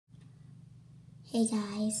Hey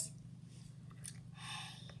guys.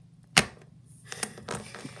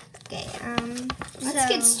 Okay, let's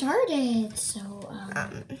get started.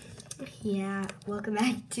 Yeah, welcome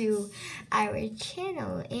back to our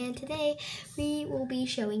channel, and today we will be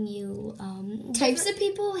showing you types of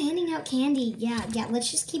people handing out candy. Yeah,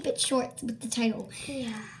 let's just keep it short with the title.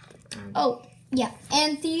 Yeah.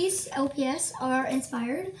 And these LPS are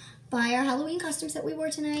inspired by our Halloween costumes that we wore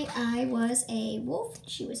tonight. I was a wolf,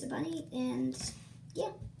 she was a bunny, and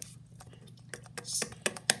yeah. Just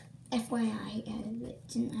FYI, I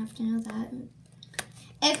didn't have to know that.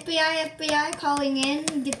 FBI calling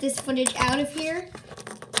in, get this footage out of here.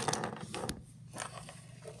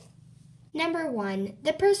 Number 1,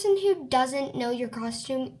 the person who doesn't know your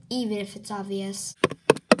costume, even if it's obvious.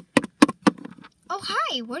 Oh,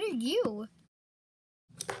 hi, what are you?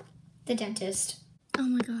 The dentist. Oh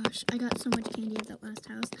my gosh, I got so much candy at that last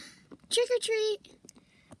house. Trick or treat.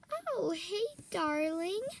 Oh, hey,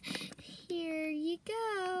 darling. Here you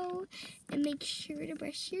go. And make sure to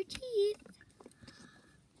brush your teeth.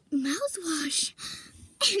 Mouthwash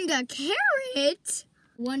and a carrot.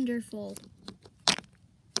 Wonderful.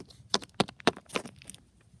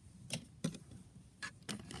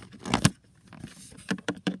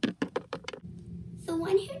 The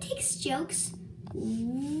one who takes jokes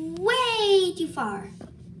way too far.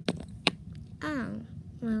 Oh,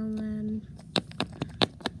 well then.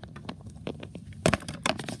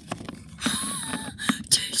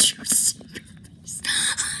 Did you see my face?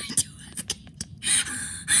 I do have candy.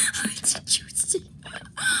 Did you see?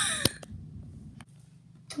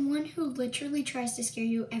 The one who literally tries to scare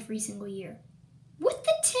you every single year. With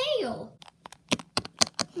the tail.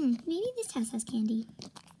 Maybe this house has candy.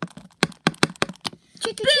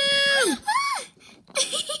 Trick or treat.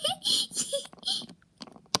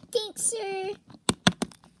 Thanks, sir.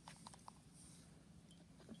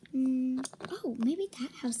 Oh, maybe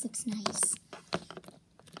that house looks nice.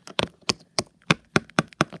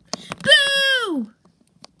 Boo!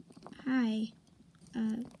 Hi.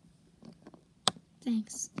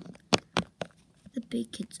 Thanks. The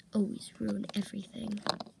big kids always ruin everything.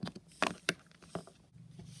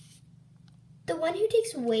 The one who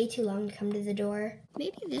takes way too long to come to the door.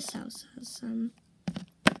 Maybe this house has some.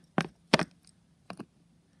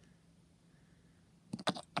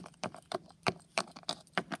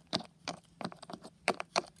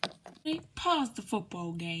 Hey, pause the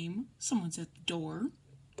football game. Someone's at the door.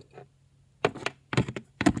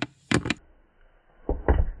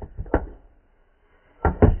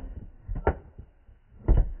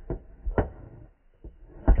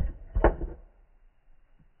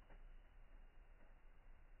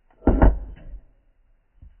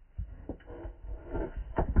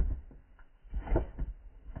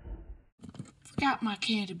 Forgot my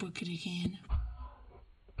candy bucket again.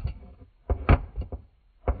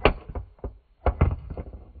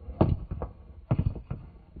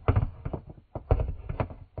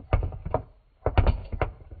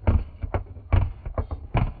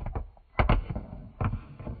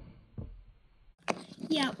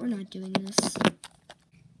 Yeah, we're not doing this.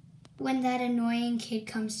 When that annoying kid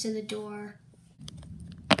comes to the door.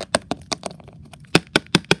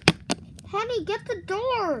 Honey, get the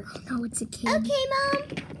door. No, it's a kid. Okay, Mom.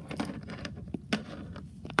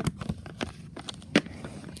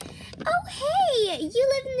 Oh, hey, you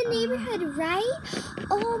live in the neighborhood, right?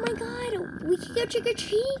 Oh my God, we could go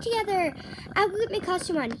trick-or-treating together. I'll go get my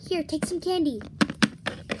costume on. Here, take some candy.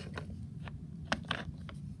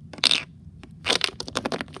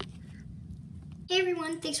 Hey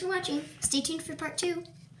everyone, thanks for watching. Stay tuned for part 2.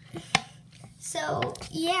 So,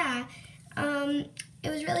 yeah, it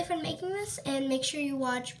was really fun making this, and make sure you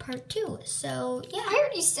watch part 2. So, yeah. I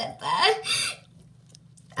already said that.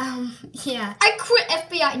 Yeah. I quit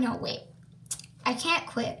FBI. No, wait. I can't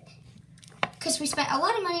quit. Because we spent a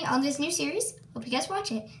lot of money on this new series. Hope you guys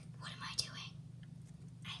watch it. What am I doing?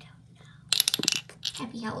 I don't know.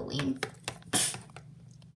 Happy Halloween.